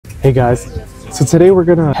Hey guys, so today we're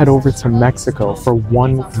gonna head over to Mexico for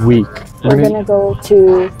 1 week. We're gonna go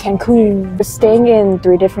to Cancun. We're staying in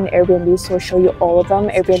 3 different Airbnbs, so we'll show you all of them,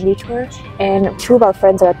 Airbnb tour. And 2 of our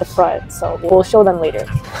friends are at the front, so we'll show them later.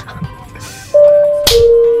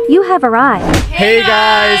 You have arrived. Hey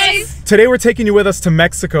guys! Today we're taking you with us to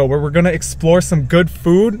Mexico, where we're gonna explore some good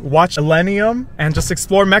food, watch illenium, and just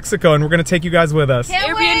explore Mexico, and we're gonna take you guys with us.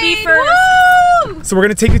 Airbnb first. Woo! So we're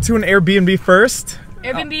gonna take you to an Airbnb first.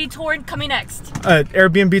 Airbnb tour coming next.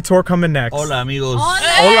 Airbnb tour coming next. Hola amigos.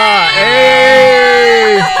 Hola!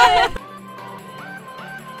 Hey!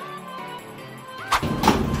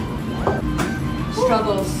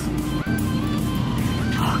 Struggles.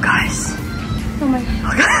 Oh, guys. Oh my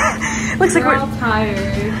god. Looks like we're all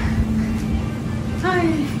tired.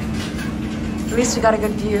 At least we got a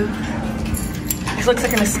good view. This looks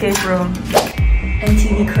like an escape room.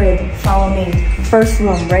 MTV crib, follow me. First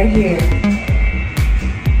room, right here.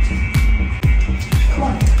 Come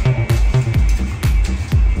on.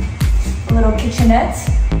 A little kitchenette.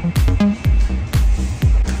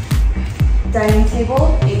 Dining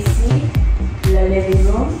table, AC, the living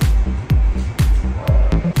room.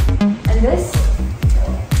 And this?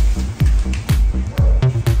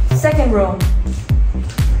 Second room.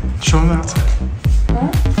 Show them outside. Huh?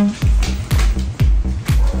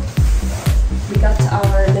 We got to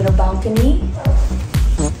our little balcony.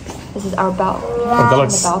 This is our balcony.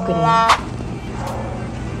 The balcony.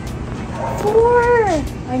 4!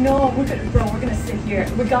 I know, we're gonna sit here.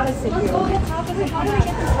 We gotta sit here. Let's go get top of it. How do we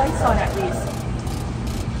get this lights on at least?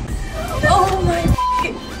 Oh my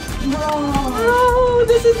bro. Oh,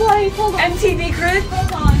 this is like MTV crib.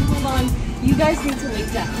 Hold on. You guys need to lay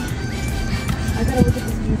down. I gotta look at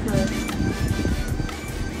this view first.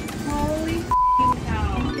 Holy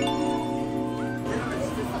cow.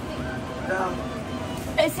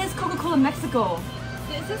 It says Coca-Cola Mexico.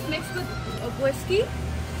 Is this mixed with whiskey?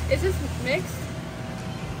 Is this mixed?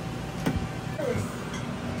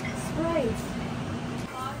 Sprite.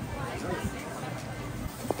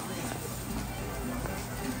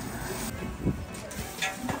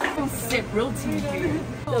 Sit real tea here.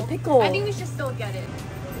 The pickle. I think we should still get it.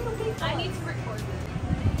 I need to record it.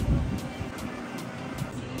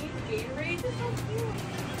 Gatorade is so cute.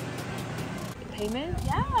 Payment?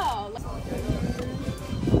 Yeah.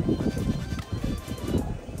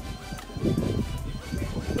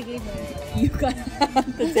 You got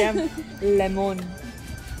the damn lemon.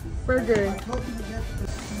 Burger.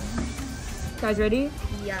 Guys, ready?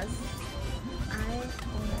 Yes.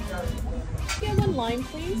 Get one line,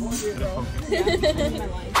 please.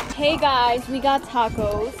 Hey guys, we got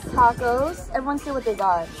tacos. Tacos. Everyone say what they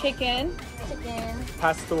got. Chicken.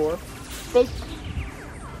 Pastor. Bake.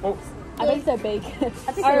 Oh. I think they're bake.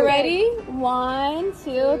 Are you ready? 1,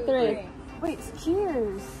 2, 3. Wait,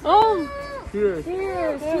 cheers. Oh. Cheers.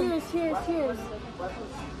 Cheers, cheers, cheers, cheers.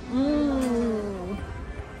 Mmm.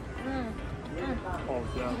 Oh,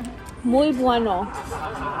 yeah. Muy bueno.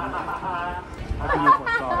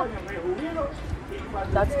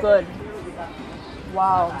 That's good.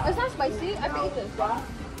 Wow. It's not spicy. I can eat this.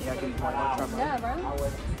 Yeah, right?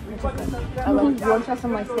 I love it. You want to try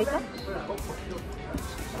some of my steak?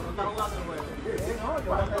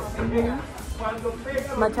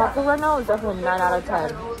 My taco right now is definitely 9 out of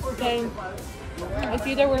 10. Okay. It's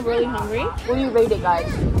either we're really hungry. What do you rate it, guys?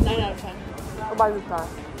 9 out of 10. What about you, Scott?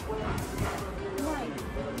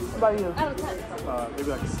 What about you? Out of 10. Maybe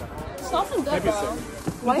like a 7. It's not so good Maybe a though.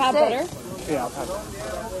 6. Why have 6? butter? Yeah, I'll have it.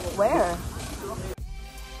 Where?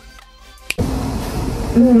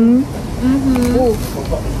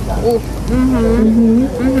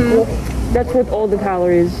 That's worth all the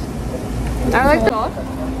calories. I like the sauce.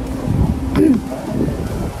 You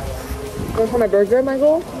want to try my burger,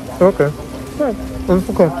 Michael? Okay. Sure. It's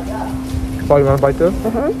okay. Oh, you want to bite this?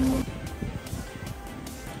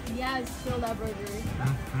 Yes, fill that burger.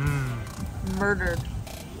 Murdered.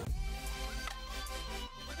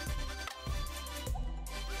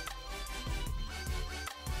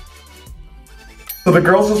 So the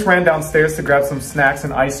girls just ran downstairs to grab some snacks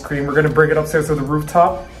and ice cream. We're gonna bring it upstairs to the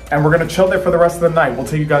rooftop, and we're gonna chill there for the rest of the night. We'll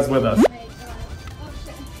take you guys with us.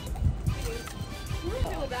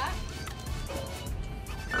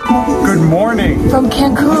 Good morning. From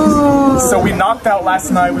Cancun. So we knocked out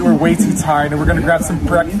last night. We were way too tired, and we're gonna grab some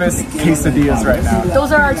breakfast quesadillas right now.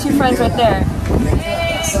 Those are our 2 friends right there.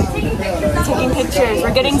 Taking pictures.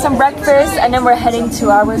 We're getting some breakfast, and then we're heading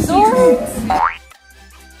to our resort.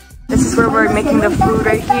 This is where we're making the food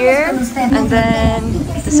right here, and then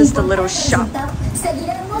this is the little shop.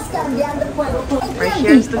 Right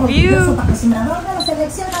here's the view.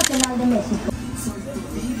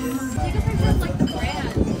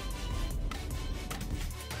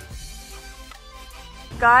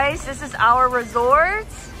 Guys, this is our resort.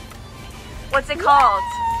 What's it called?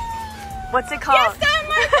 What's it called? Fiesta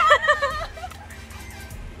Americana!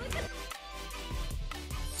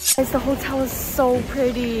 Guys, the hotel is so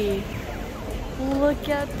pretty. Look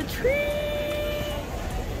at the tree.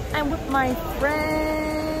 I'm with my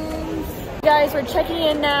friends. Guys, we're checking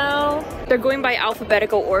in now. They're going by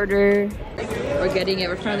alphabetical order. We're getting it.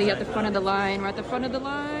 We're finally at the front of the line. We're at the front of the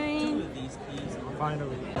line.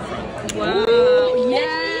 Finally. Wow.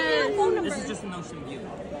 Yes. This is just an ocean view.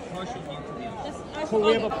 Partial view to the ocean. So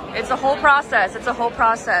we have a It's a whole process. It's a whole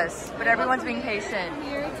process. But everyone's being patient.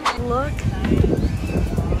 Look.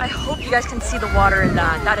 I hope you guys can see the water in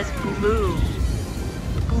that. That is blue.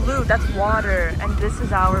 Blue, that's water. And this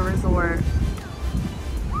is our resort.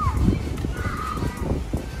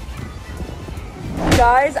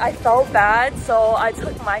 Guys, I felt bad, so I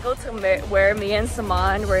took Michael to where me and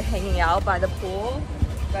Saman were hanging out by the pool.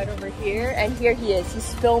 Right over here. And here he is.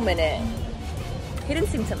 He's filming it. He didn't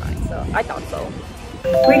seem to mind, so I thought so.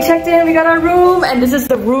 We checked in, we got our room, and this is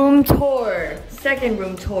the room tour. Second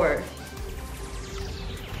room tour.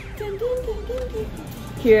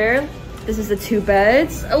 Here, this is the 2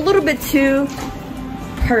 beds. A little bit too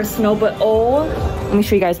personal, but old. Let me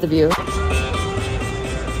show you guys the view.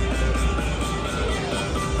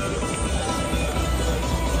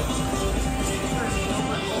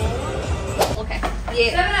 Okay.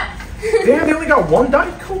 Yeah. damn, they only got 1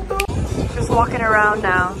 Diet Coke though? Just walking around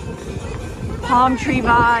now. Palm tree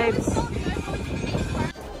vibes.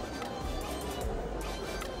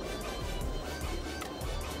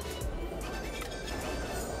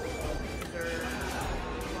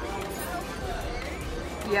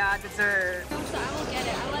 Yeah, dessert. So I will get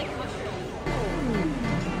it. I like mushrooms.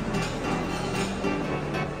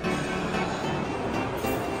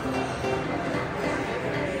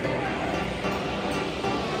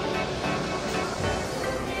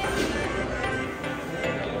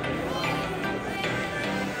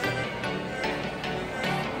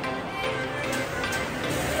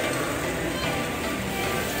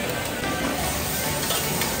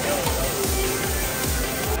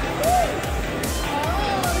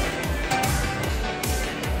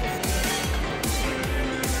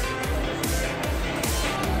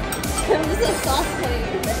 This is a sauce plate.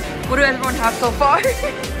 What do everyone have so far? I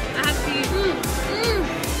have to eat.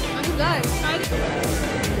 I'm good. Try this.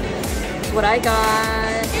 This is what I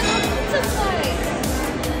got. It's a slice.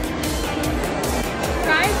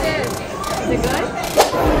 Try this. Is it good?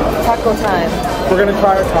 Taco time. We're gonna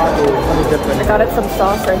try our tacos. Let me dip I got it some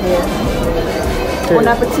sauce right here. Bon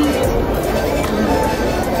appetit.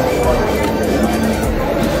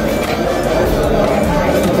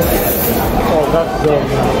 Oh, that's good.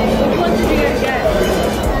 Which one did you guys get?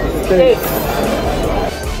 Steak.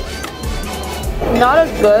 Not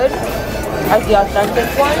as good as the authentic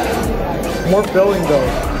one. More filling though.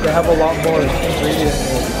 They have a lot more ingredients.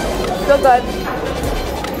 Still good.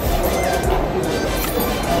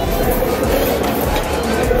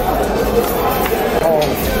 Oh,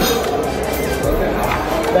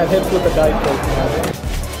 that hits with the Diet Coke.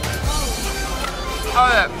 Oh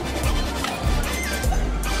yeah.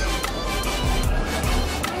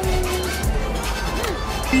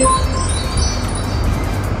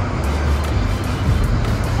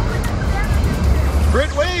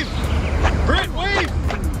 Brit wave! Brit wave!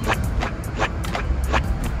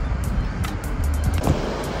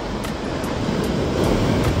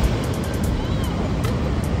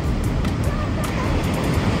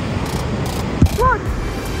 Look!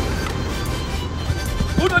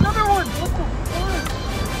 Oh, another one! What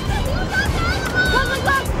the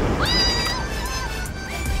fuck?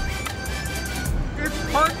 It's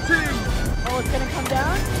hunting! Oh, it's gonna come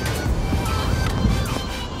down?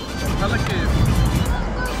 Pelican.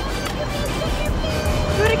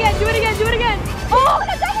 Do it again, do it again, do it again! Oh!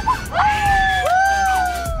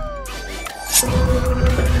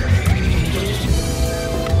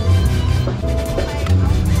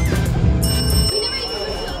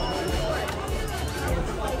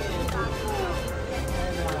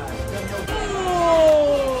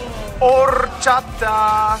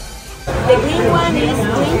 Horchata! The green one is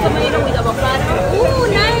green tomato with avocado. Ooh,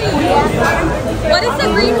 nice! What is the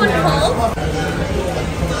green one called?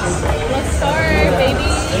 Let's start, baby.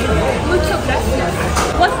 Mucho gracias.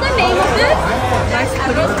 What's the name of this?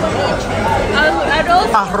 Arroz con leche.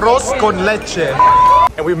 Arroz con leche.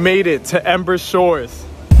 And we made it to EmberShores.